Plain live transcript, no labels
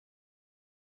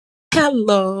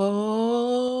Hello,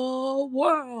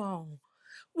 world.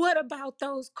 What about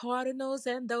those Cardinals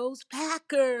and those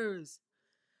Packers?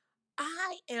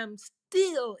 I am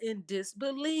still in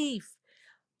disbelief.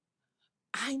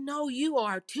 I know you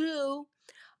are too.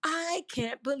 I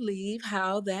can't believe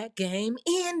how that game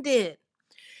ended.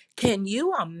 Can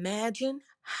you imagine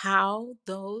how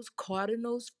those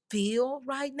Cardinals feel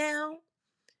right now?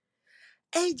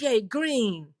 AJ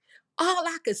Green, all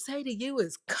I could say to you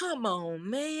is come on,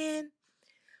 man.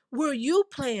 Were you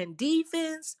playing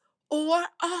defense or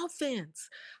offense?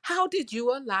 How did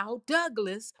you allow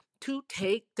Douglas to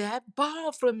take that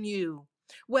ball from you?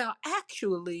 Well,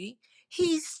 actually,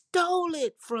 he stole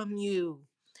it from you.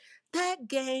 That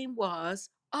game was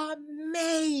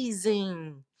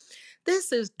amazing.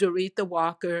 This is Doretha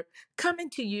Walker coming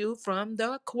to you from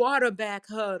the Quarterback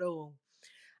Huddle.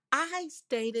 I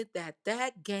stated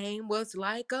that game was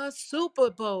like a Super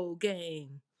Bowl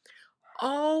game.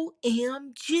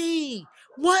 OMG,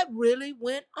 what really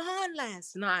went on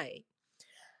last night?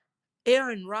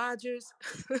 Aaron Rodgers,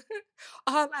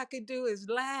 all I could do is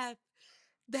laugh.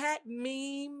 That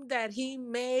meme that he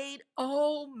made,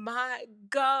 oh my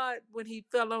God, when he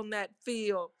fell on that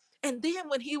field. And then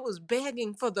when he was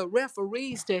begging for the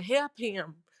referees to help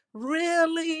him.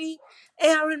 Really,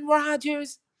 Aaron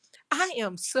Rodgers? I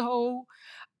am so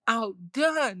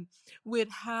outdone with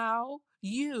how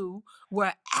you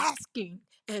were asking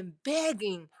and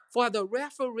begging for the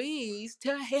referees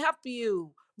to help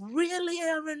you. Really,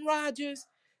 Aaron Rodgers?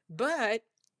 But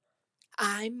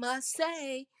I must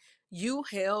say, you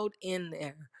held in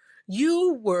there.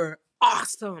 You were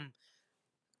awesome.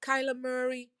 Kyler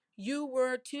Murray, you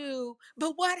were too.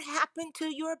 But what happened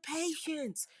to your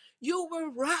patience? You were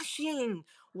rushing.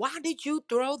 Why did you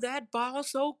throw that ball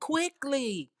so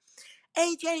quickly?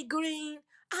 AJ Green,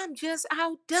 I'm just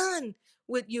outdone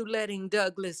with you letting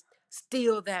Douglas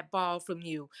steal that ball from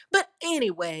you. But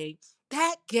anyway,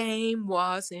 that game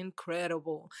was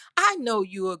incredible. I know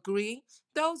you agree.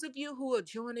 Those of you who are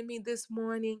joining me this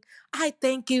morning, I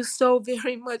thank you so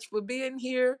very much for being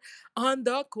here on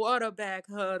the Quarterback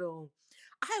Huddle.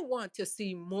 I want to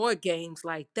see more games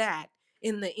like that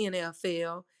in the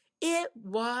NFL. It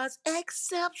was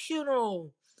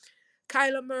exceptional.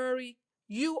 Kyler Murray,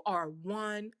 you are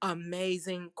one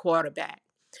amazing quarterback.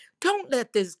 Don't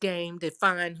let this game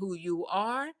define who you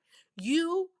are.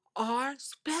 You are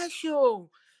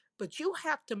special. But you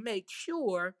have to make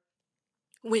sure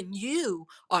when you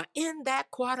are in that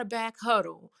quarterback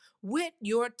huddle with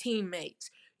your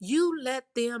teammates, you let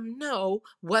them know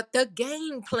what the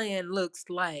game plan looks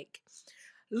like.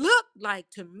 Look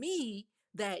like to me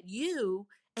that you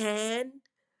and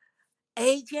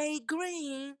AJ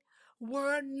Green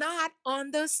were not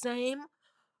on the same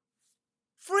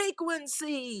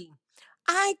frequency.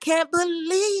 I can't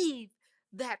believe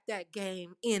that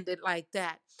game ended like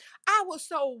that. I was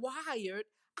so wired,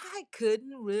 I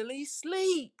couldn't really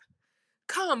sleep.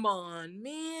 Come on,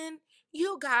 man.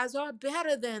 You guys are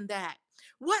better than that.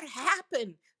 What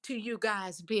happened to you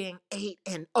guys being 8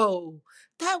 and 0?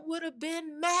 That would have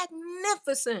been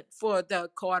magnificent for the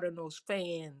Cardinals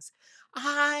fans.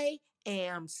 I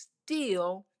am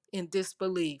still in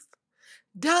disbelief.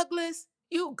 Douglas,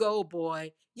 you go,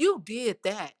 boy. You did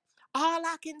that. All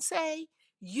I can say,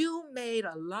 you made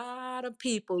a lot of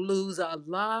people lose a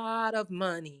lot of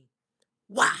money.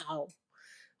 Wow.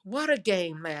 What a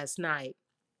game last night.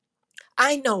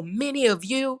 I know many of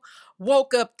you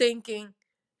woke up thinking,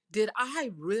 did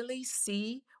I really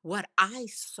see what I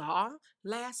saw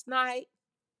last night?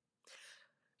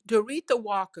 Doretha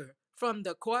Walker from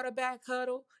the Quarterback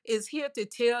Huddle is here to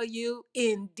tell you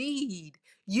indeed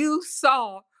you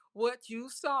saw what you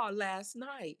saw last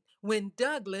night when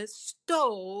Douglas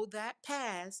stole that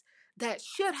pass that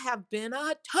should have been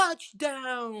a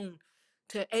touchdown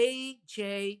to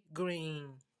AJ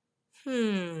Green.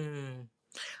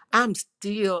 I'm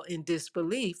still in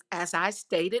disbelief, as I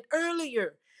stated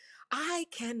earlier. I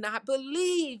cannot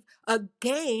believe a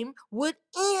game would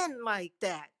end like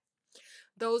that.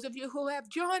 Those of you who have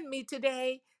joined me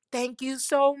today, thank you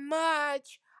so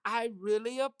much. I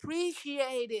really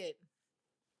appreciate it.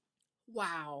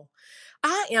 Wow.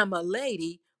 I am a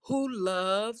lady who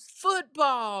loves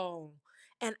football.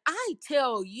 And I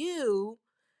tell you,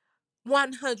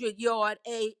 100-yard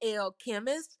AL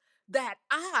chemist, that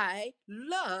I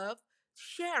love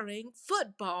sharing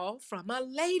football from a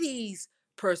lady's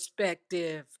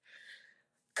perspective.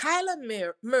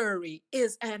 Murray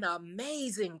is an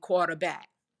amazing quarterback.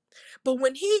 But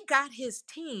when he got his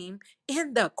team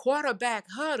in the quarterback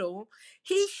huddle,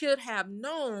 he should have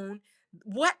known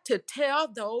what to tell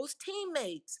those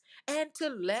teammates and to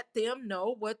let them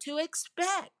know what to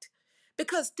expect.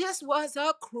 because this was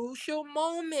a crucial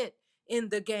moment in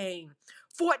the game.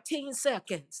 14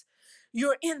 seconds.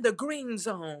 You're in the green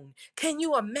zone. Can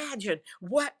you imagine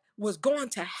what was going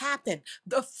to happen?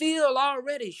 The field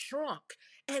already shrunk,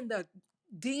 and the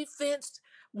defense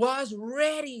was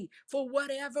ready for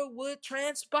whatever would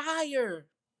transpire.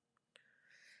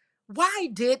 Why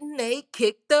didn't they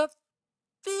kick the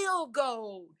field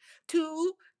goal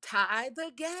to tie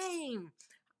the game?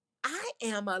 I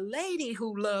am a lady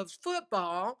who loves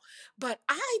football, but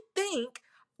I think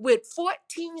with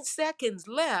 14 seconds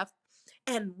left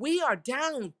and we are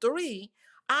down three,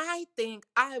 I think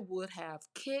I would have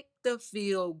kicked the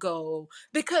field goal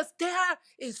because there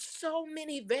is so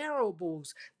many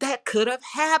variables that could have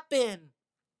happened.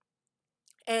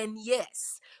 And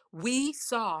yes, we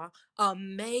saw a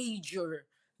major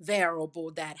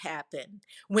variable that happened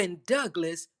when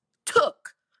Douglas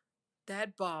took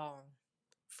that ball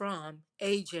from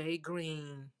AJ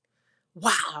Green.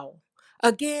 Wow.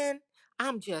 Again,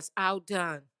 I'm just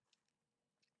outdone.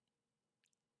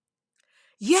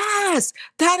 Yes,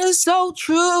 that is so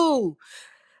true.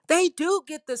 They do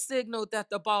get the signal that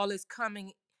the ball is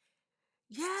coming.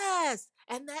 Yes,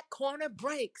 and that corner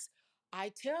breaks.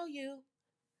 I tell you,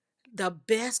 the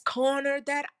best corner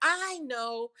that I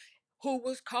know, who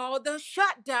was called the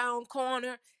shutdown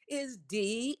corner, is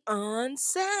Deion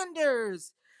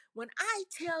Sanders. When I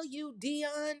tell you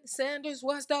Deion Sanders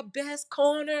was the best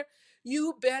corner,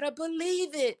 you better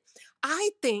believe it.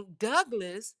 I think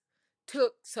Douglas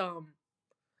took some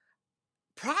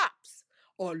props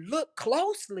or look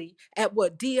closely at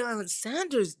what Deion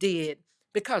Sanders did.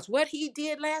 Because what he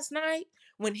did last night,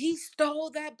 when he stole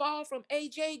that ball from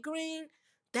AJ Green,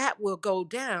 that will go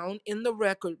down in the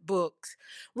record books.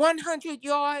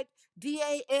 100-yard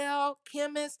DAL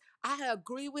chemist, I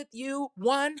agree with you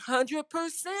 100%.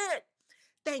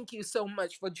 Thank you so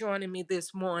much for joining me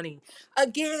this morning.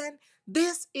 Again,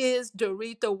 this is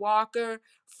Doretha Walker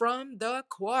from the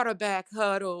Quarterback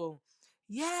Huddle.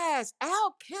 Yes,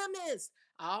 alchemist.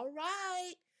 All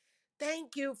right.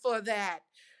 Thank you for that.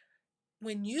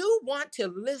 When you want to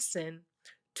listen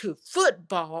to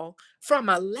football from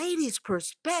a lady's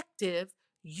perspective,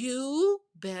 you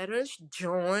better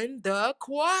join the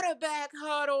Quarterback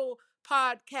Huddle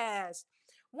podcast.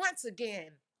 Once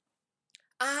again,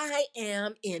 I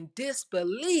am in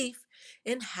disbelief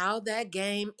in how that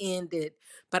game ended.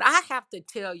 But I have to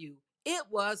tell you, it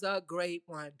was a great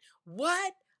one.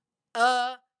 What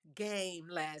a game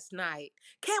last night.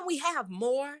 Can we have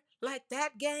more like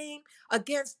that game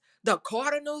against the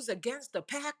Cardinals, against the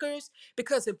Packers?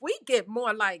 Because if we get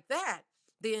more like that,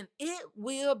 then it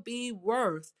will be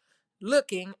worth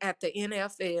looking at the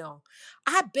NFL.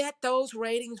 I bet those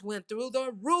ratings went through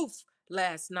the roof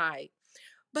last night.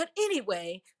 But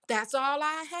anyway, that's all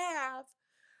I have.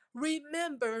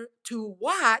 Remember to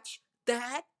watch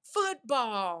that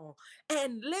football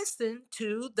and listen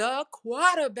to the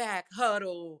Quarterback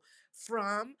Huddle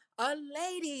from a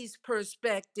lady's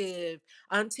perspective.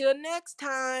 Until next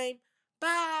time,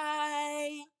 bye.